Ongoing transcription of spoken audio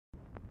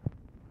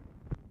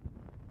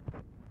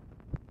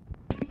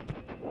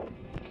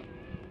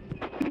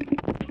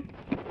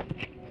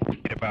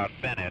about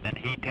Bennett, and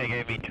he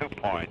gave me 2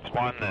 points.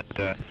 One,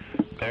 that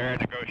their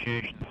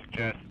negotiations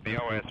suggest the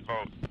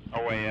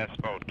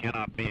OAS vote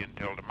cannot be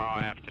until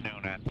tomorrow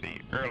afternoon at the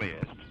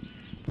earliest.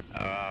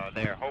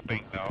 They're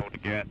hoping, though, to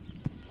get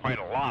quite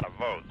a lot of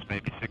votes,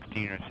 maybe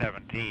 16 or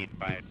 17,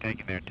 by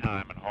taking their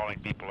time and hauling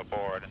people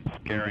aboard and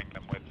scaring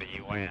them with the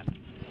UN.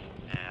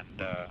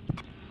 And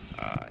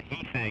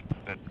he thinks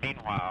that,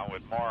 meanwhile,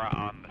 with Mora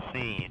on the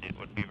scene, it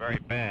would be very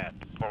bad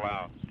to pull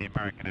out the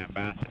American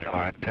ambassador.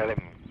 All right, tell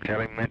him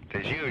that,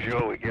 as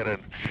usual, we get a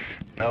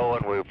no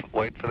and we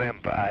wait for them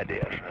for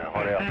ideas.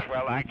 What else?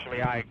 Well, actually,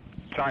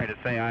 sorry to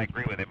say I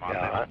agree with him on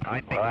Yeah,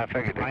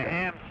 this. I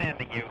am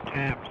sending you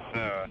Tapp's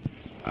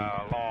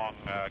long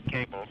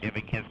cable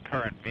giving his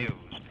current views.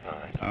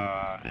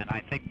 Right. And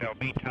I think there'll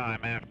be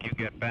time after you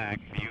get back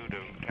for you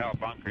to tell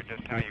Bunker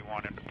just how you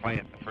want him to play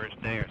it the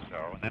first day or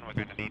so. And then we're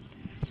going to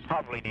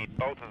probably need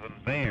both of them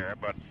there.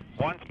 But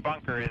once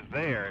Bunker is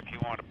there, if you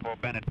want to pull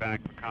Bennett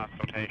back for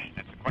consultation,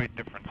 it's a quite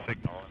different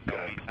signal, and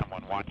there'll be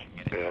someone watching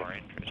it in your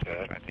interest, which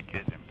I think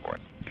is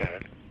important.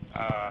 Good.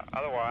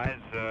 Otherwise,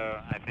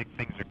 I think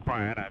things are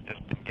quiet. I've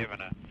just been given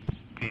a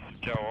piece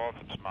of Joe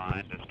Alsop's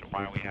mind as to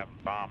why we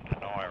haven't bombed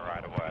Hanoi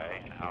right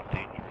away, and how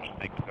dangerous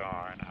things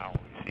are, and how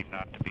we seem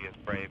not to be as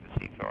brave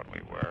as he thought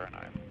we were, and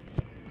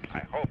I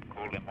hope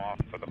cooled him off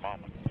for the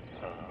moment.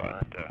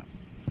 But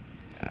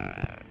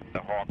the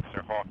Hawks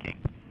are hawking.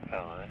 All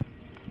right.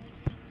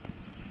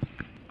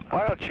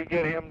 Why don't you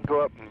get him to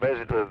go up and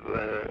visit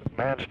with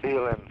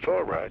Mansfield and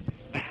Fulbright?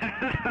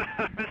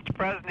 Mr.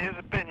 President, his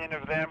opinion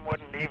of them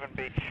wouldn't even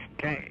be,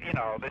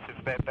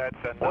 that's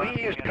a... Well,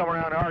 he used to come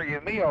around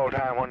arguing with me all the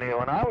time when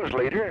I was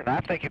leader, and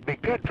I think it'd be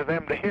good for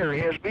them to hear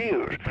his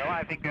views. Well,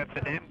 I think that's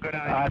a damn good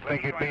idea. I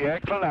think it'd be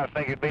excellent. I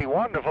think it'd be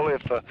wonderful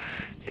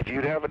if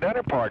you'd have a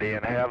dinner party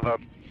and have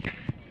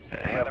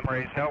them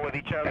raise hell with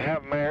each other.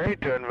 Have Mary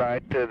to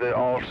invite the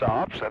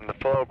Alsops and the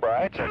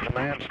Fulbrights and the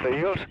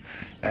Mansfields,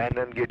 and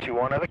then get you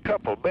one other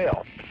couple,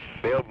 Bill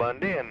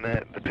Bundy, and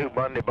the 2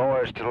 Bundy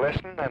boys to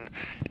listen, and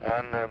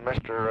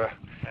Mr.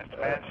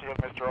 Mansfield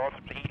and Mr.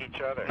 Alsop to eat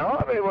each other.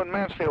 No,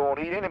 Mansfield won't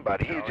eat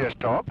anybody. He'd just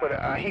talk,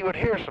 but he would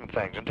hear some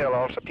things and tell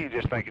Alsop, you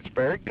just think it's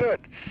very good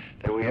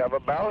that we have a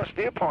balanced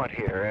viewpoint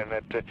here, and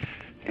that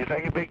you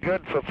think it'd be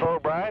good for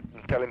Fulbright,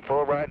 and tell him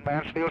Fulbright and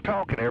Mansfield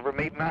talk in every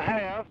meeting I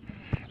have.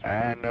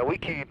 And we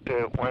can't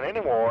win any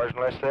wars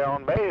unless they're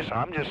on base.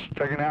 I'm just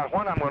figuring out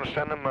when I'm going to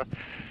send them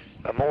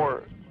a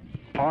more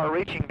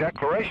far-reaching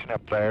declaration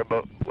up there,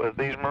 but with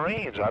these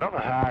Marines. I don't know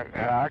how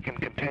I can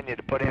continue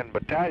to put in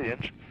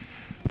battalions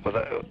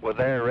with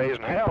their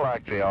raising hell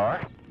like they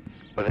are,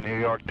 with the New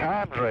York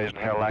Times raising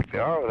hell like they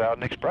are, without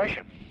an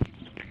expression.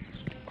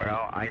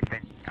 Well, I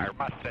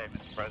must say,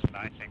 Mr. President,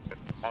 I think that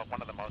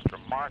one of the most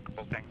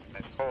remarkable things in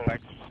this whole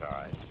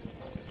exercise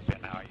has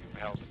been how you've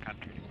held the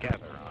country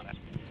together on it.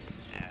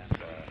 And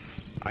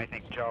I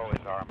think Joe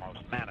is our most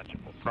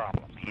manageable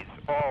problem. He's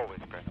always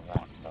going to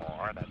want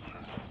more. That's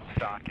his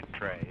stock in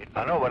trade.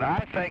 I know, but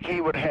I think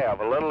he would have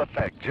a little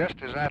effect,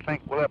 just as I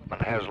think Lippman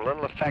has a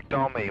little effect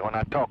on me when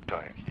I talk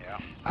to him. Yeah.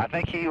 I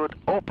think he would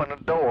open a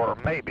door,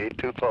 maybe,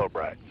 to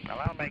Fulbright. Well,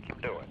 I'll make him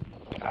do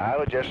it. I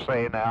would just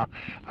say now,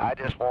 I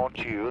just want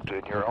you to,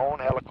 in your own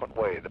eloquent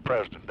way, the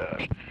President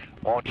does,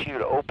 want you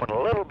to open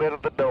a little bit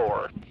of the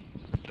door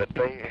that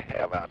they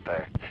have out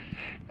there.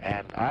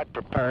 And I'd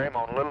prepare him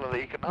on a little of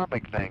the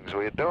economic things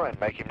we're doing,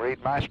 make him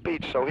read my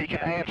speech so he can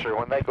answer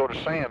when they go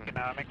to send.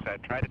 Economics, I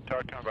try to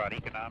talk to him about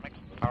economics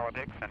and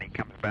politics, and he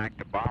comes back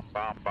to bomb,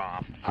 bomb,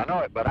 bomb. I know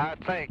it, but I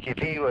think if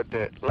he would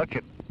look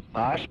at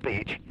my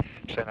speech,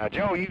 say, now,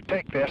 Joe, you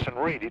take this and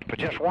read it for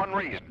just one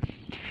reason.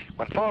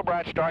 When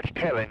Fulbright starts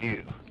telling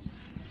you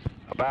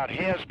about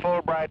his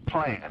Fulbright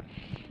plan,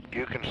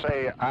 you can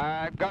say,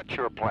 I've got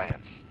your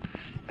plan,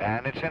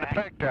 and it's in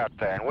effect out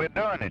there, and we're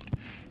doing it.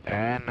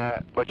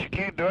 And but you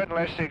can't do it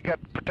unless you got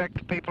to protect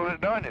the people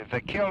that are doing it. If they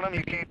kill them,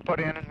 you can't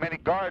put in many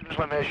gardens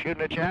when they're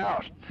shooting at your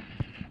house.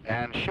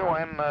 And show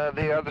him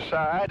the other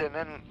side, and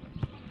then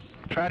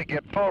try to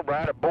get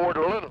Fulbright aboard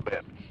a little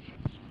bit.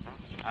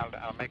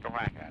 I'll make a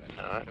whack at it.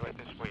 I'll do it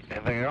this week.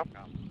 Anything else?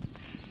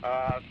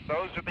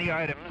 Those are the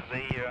items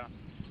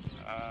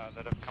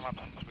that have come up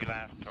since we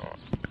last talked.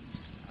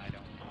 I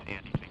don't see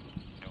anything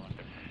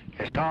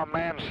new. Is Tom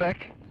Mann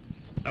sick?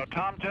 No,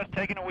 Tom just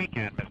taking a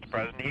weekend, Mr.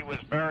 President. He was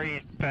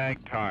very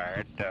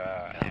tired,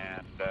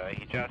 and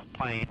he just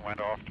plain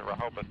went off to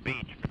Rehoboth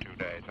Beach for 2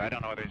 days. I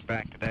don't know whether he's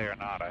back today or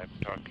not. I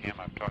haven't talked to him.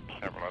 I've talked to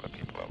several other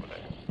people over there.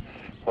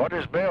 What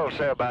does Bill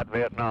say about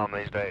Vietnam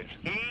these days?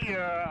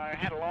 I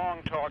had a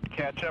long talk to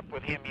catch up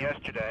with him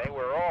yesterday.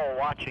 We're all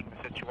watching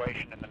the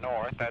situation in the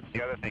north. That's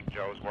the other thing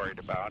Joe's worried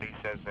about. He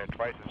says there are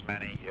twice as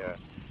many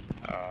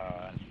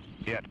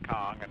Viet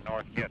Cong and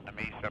North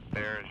Vietnamese up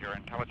there as your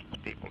intelligence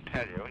people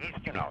tell you.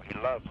 He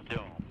loves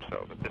doom,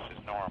 so that this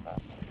is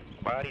normal.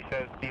 But he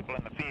says people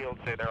in the field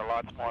say there are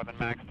lots more than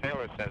Max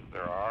Taylor says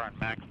there are, and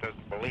Max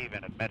doesn't believe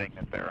in admitting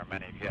that there are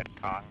many Viet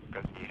Cong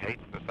because he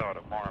hates the thought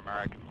of more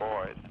American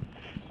boys.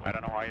 I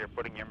don't know why you're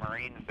putting your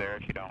Marines there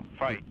if you don't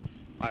fight.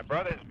 My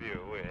brother's view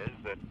is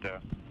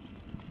that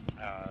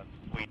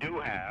we do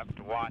have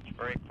to watch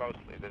very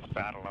closely this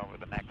battle over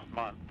the next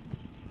month.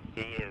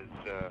 He is,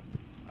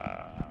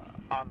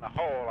 on the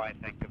whole, I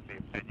think, of the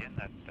opinion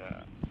that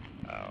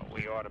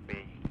we ought to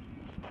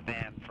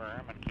stand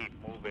firm and keep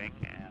moving,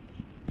 and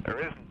there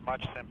isn't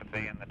much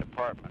sympathy in the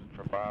department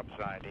for Bob's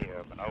idea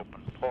of an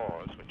open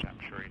pause, which I'm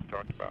sure he's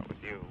talked about with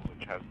you,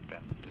 which hasn't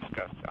been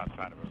discussed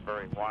outside of a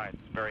very wide,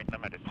 very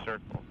limited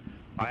circle.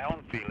 My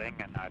own feeling,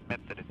 and I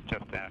admit that it's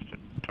just after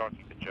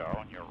talking to Joe,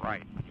 and you're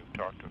right, when you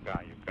talk to a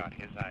guy, you've got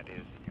his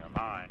ideas in your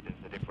mind, is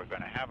that if we're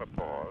going to have a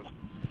pause,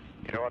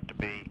 it ought to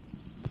be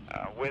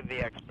with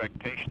the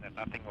expectation that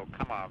nothing will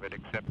come of it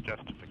except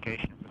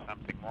justification for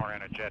something more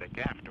energetic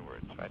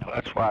afterwards. Well,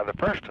 that's why the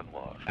first one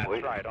was. That's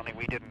right, only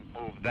we didn't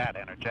move that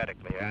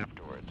energetically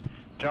afterwards.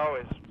 Joe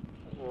is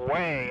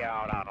way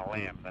out on a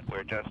limb that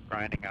we're just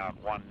grinding out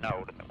one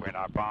note and that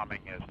our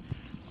bombing is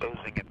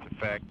losing its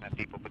effect and that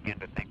people begin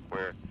to think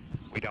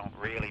we don't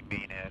really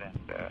mean it.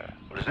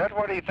 And is that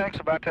what he thinks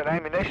about that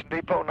ammunition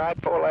depot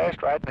night before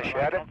last, right in the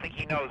shadow? I don't think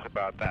he knows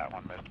about that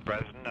one, Mr.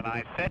 President, and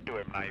I said to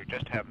him, now you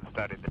just haven't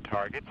studied the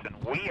targets, and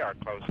we are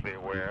closely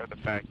aware of the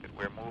fact that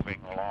we're moving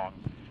along,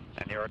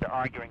 and you're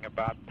arguing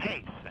about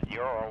pace, and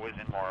you're always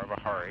in more of a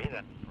hurry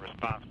than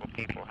responsible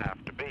people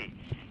have to be.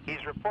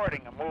 He's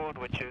reporting a mood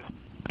which is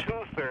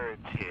 2/3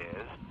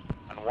 his,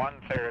 and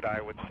 1/3,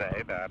 I would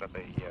say, that of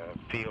the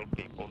field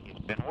people he's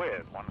been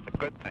with. One of the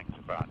good things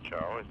about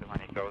Joe is that when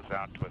he goes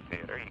out to a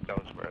theater, he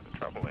goes where the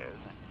trouble is.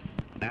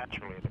 And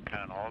naturally, the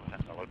colonels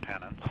and the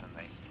lieutenants and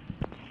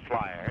the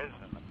flyers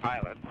and the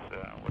pilots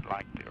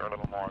are a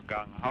little more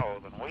gung-ho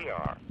than we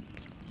are.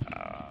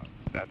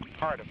 That's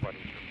part of what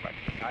he's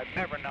reflecting. I've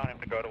never known him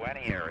to go to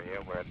any area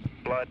where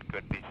blood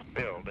could be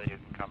spilled and he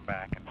didn't come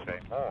back and say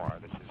more.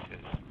 This is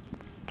his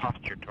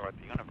posture toward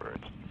the universe.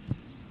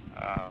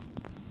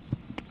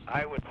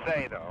 I would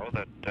say, though,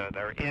 that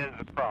there is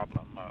a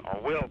problem,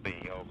 or will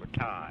be over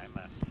time,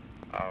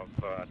 of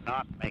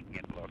not making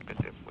it look as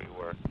if we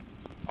were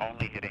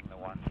only hitting the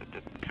ones that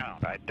didn't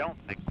count. I don't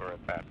think we're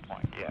at that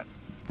point yet.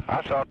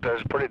 I thought that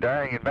was a pretty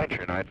daring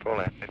adventure, Nightfall.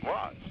 It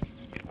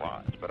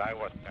was, but I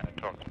wasn't going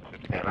to talk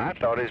specifically. And I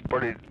thought it's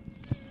pretty...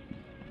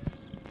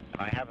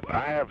 I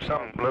have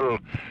some little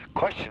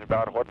question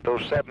about what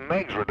those 7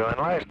 MiGs were doing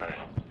last night.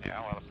 Yeah,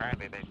 well,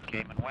 apparently they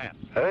came and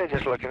went. They're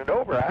just looking it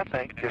over, I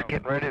think, just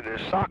getting ready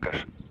to sock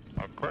us.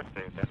 Well, of course,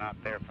 they're not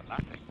there for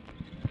nothing.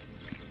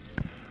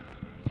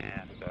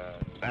 And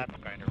that's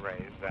going to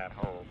raise that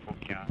whole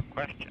Fukian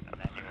question,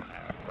 and then you'll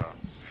have...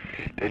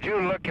 Did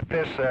you look at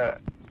this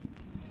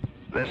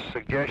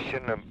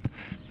suggestion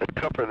that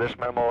Cooper, this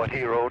memo that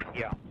he wrote?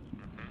 Yeah.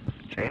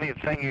 Is there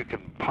anything you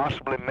can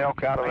possibly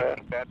milk out of that? I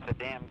think that's a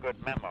damn good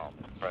memo,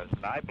 Mr.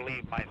 President. I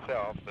believe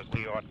myself that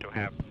we ought to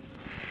have...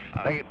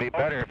 I think it'd be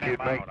better if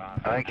you'd make.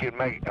 I think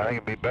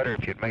it'd be better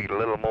if you'd make it a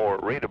little more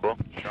readable,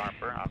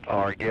 sharper,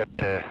 or get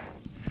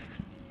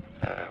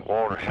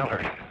Walter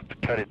Hiller to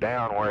cut it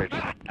down where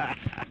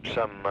it's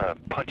some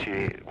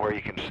punchy, where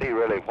you can see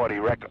really what he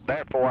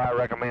Therefore, I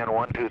recommend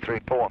 1, 2, 3,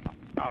 4.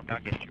 I'll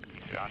get you.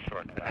 I'll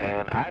shorten it.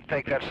 And I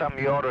think that's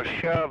something you ought to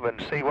shove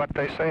and see what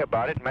they say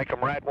about it, and make them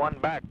write one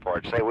back for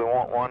it. Say we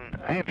want one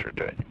answer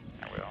to it.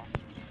 Well.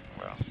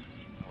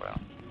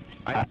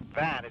 I think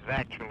that is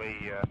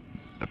actually.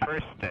 The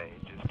first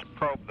stage is to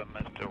probe them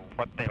as to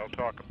what they'll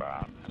talk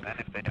about, and then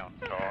if they don't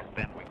talk,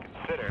 then we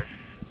consider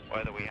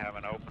whether we have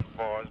an open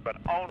pause, but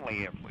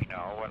only if we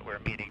know what we're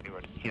meeting to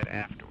hit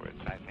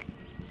afterwards. I think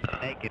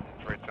naked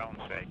for its own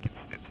sake,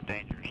 it's a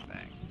dangerous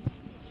thing.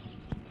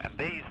 And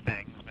these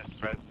things, Mr.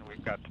 President,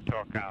 we've got to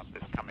talk out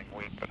this coming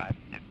week, but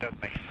it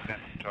doesn't make any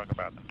sense to talk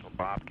about them until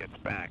Bob gets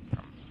back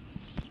from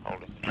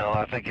holding. No,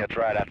 I think that's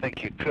right. I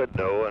think you could,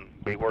 though, and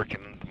be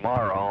working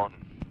tomorrow on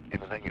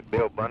anything that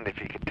Bill Bundy, if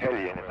he could tell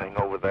you anything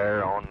over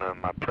there on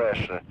my press,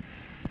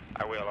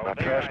 I will. My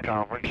press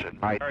conference, it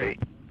might be.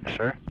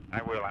 Sir?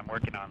 I will. I'm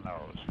working on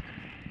those.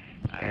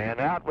 And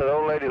out with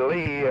old lady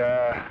Lee,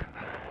 I've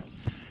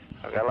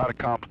got a lot of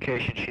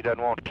complications. She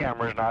doesn't want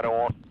cameras, and I don't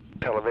want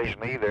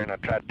television either, and I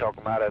tried to talk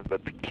them out of it,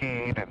 but they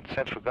can't, and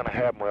since we're going to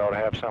have them, we ought to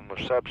have something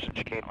of substance.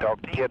 You can't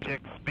talk to kids.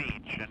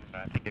 Speech, and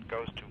I think it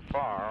goes too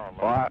far.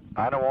 Well,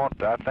 I don't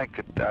want, I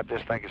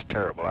just think it's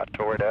terrible. I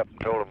tore it up and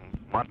told them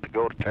a month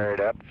ago to tear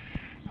it up.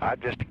 I'm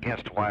just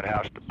against the White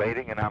House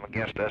debating, and I'm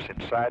against us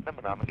inciting them,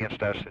 and I'm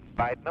against us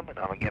inviting them, and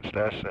I'm against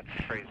us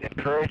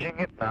encouraging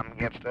it, and I'm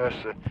against us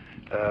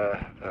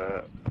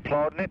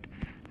applauding it.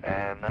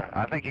 And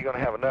I think you're going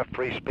to have enough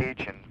free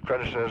speech and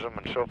criticism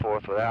and so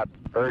forth without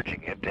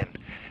urging it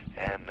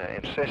and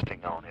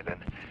insisting on it.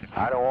 And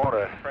I don't want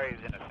to praise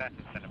in a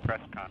sentence in a press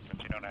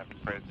conference. You don't have to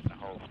praise it in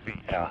the whole speech.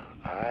 Yeah,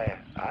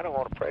 I don't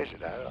want to praise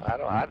it.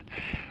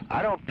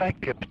 I don't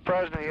think that the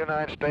President of the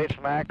United States,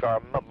 Mac, or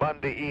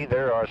Bundy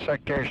either, or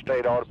Secretary of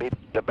State ought to be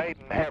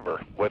debating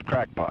ever with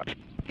crackpots.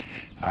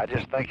 I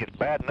just think it's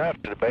bad enough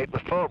to debate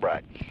with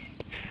Fulbright.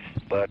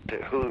 But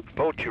who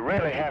vote you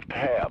really have to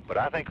have. But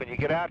I think when you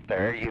get out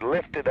there, you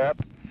lift it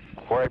up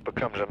where it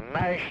becomes a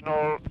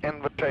national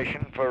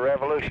invitation for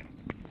revolution.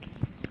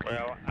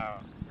 Well,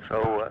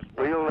 so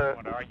I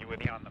want to argue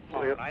with you on the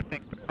phone. I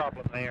think the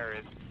problem there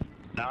is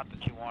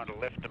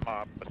them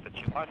up, but that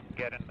you mustn't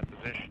get in the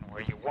position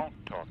where you won't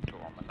talk to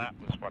them, and that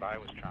was what I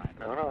was trying to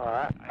do. No,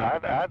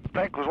 I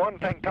think it was one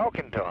thing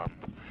talking to them.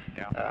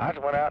 Yeah. I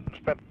went out and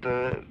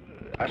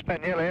I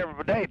spent nearly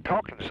every day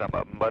talking to some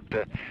of them, but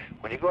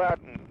when you go out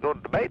and go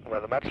debating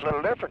with them, that's a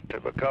little different,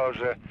 because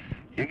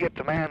you get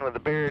the man with the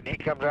beard, and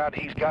he comes out,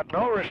 he's got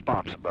no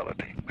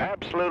responsibility.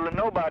 Absolutely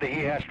nobody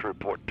he has to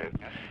report to.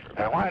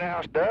 And the White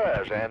House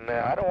does, and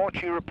I don't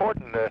want you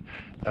reporting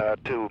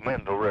to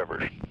Mendel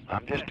Rivers.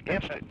 I'm just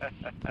against it.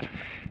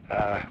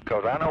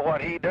 Because I know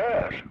what he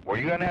does. Were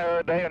you in there the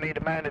other day and he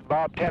demanded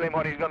Bob tell him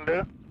what he's going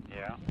to do?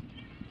 Yeah.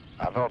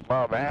 I thought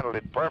Bob handled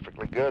it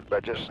perfectly good by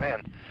just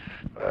saying,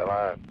 well,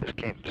 I just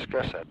can't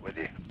discuss that with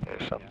you.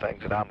 There's some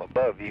things that I'm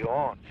above you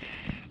on.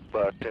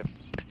 But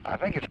I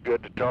think it's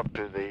good to talk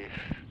to the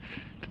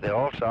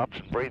Alsops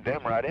and breed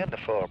them right into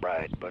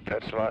Fulbright. But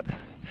that's what...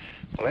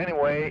 Well,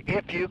 anyway,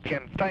 if you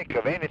can think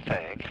of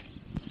anything,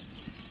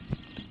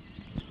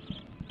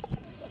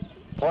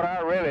 what I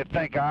really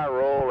think our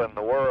role in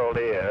the world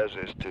is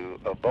to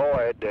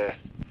avoid, to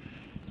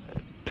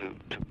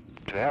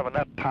have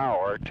enough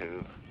power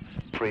to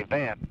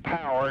prevent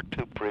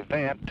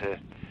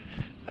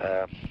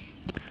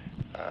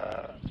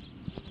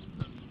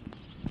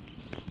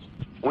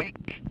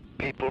weak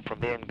people from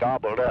being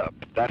gobbled up.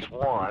 That's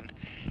one.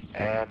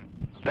 And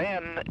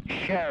then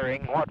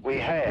sharing what we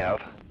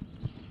have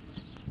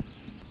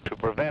to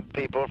prevent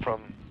people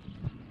from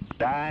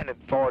dying at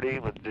 40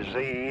 with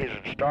disease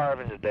and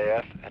starving to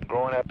death and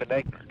growing up in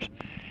ignorance.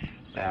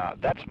 Now,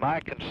 that's my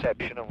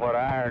conception of what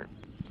our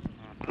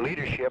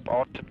leadership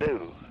ought to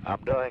do. I'm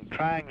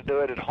trying to do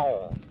it at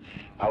home.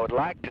 I would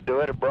like to do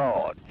it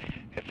abroad.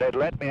 If they'd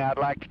let me, I'd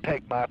like to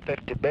take my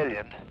 $50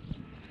 billion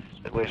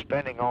that we're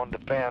spending on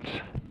defense,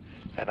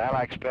 and I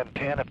like to spend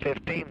 10 or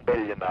 15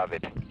 billion of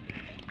it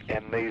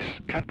in these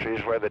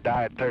countries where they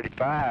die at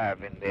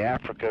 35, in the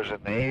Africas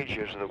and the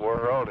Asias of the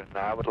world, and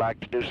I would like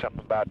to do something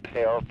about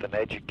health and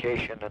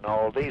education and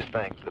all these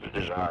things that are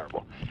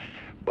desirable.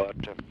 But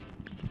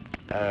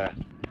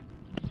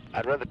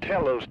I'd rather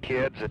tell those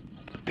kids that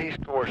the Peace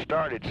Corps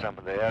started some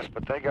of this,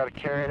 but they got to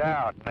carry it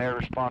out, and their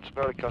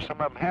responsibility, because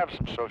some of them have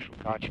some social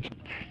consciousness,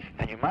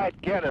 and you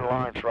might get a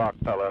Lawrence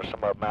Rockefeller,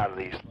 some of them out of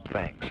these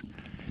things,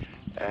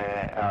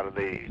 out of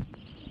the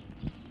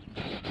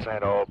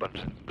St.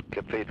 Albans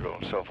Cathedral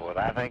and so forth.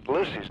 I think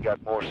Lucy's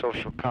got more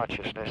social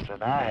consciousness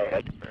than I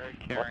had. Very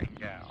caring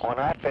gal. When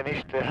I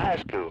finished high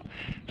school.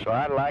 So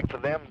I'd like for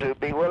them to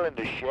be willing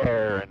to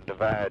share and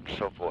divide and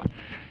so forth.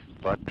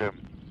 But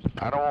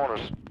I don't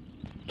want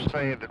to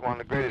say that one of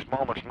the greatest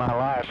moments of my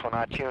life is when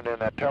I tuned in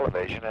that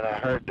television and I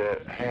heard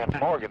Hans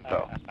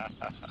Morgenthau.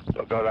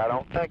 Because I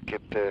don't think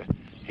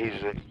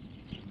he's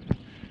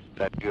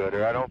that good,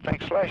 or I don't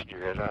think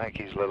Schlesinger is. I think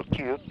he's a little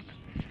cute.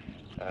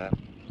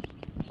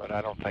 But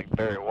I don't think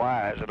very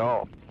wise at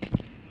all.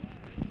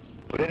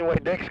 But anyway,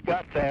 Dick's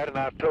got that, and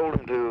I've told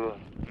him to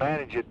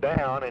manage it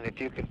down, and if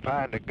you can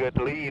find a good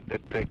lead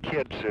that the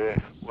kids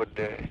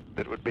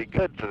that would be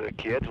good for the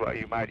kids, well,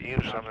 you might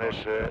use some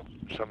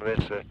of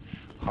this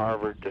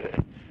Harvard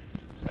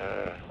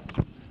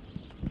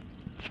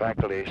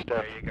faculty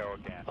stuff. There you go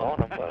again. On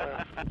them.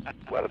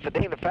 Well, if the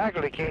dean of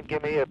faculty can't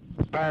give me a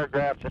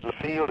paragraph that'll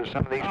appeal to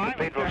some of these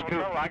cathedral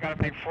schools, I got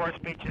to make 4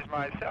 speeches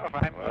myself.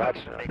 I'm that's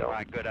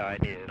my good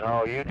ideas.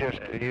 No, you just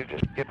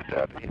get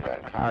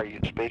how you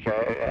speak.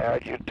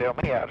 You tell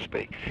me how to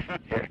speak.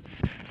 Here.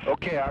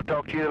 Okay, I'll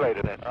talk to you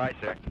later then. All right,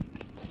 sir.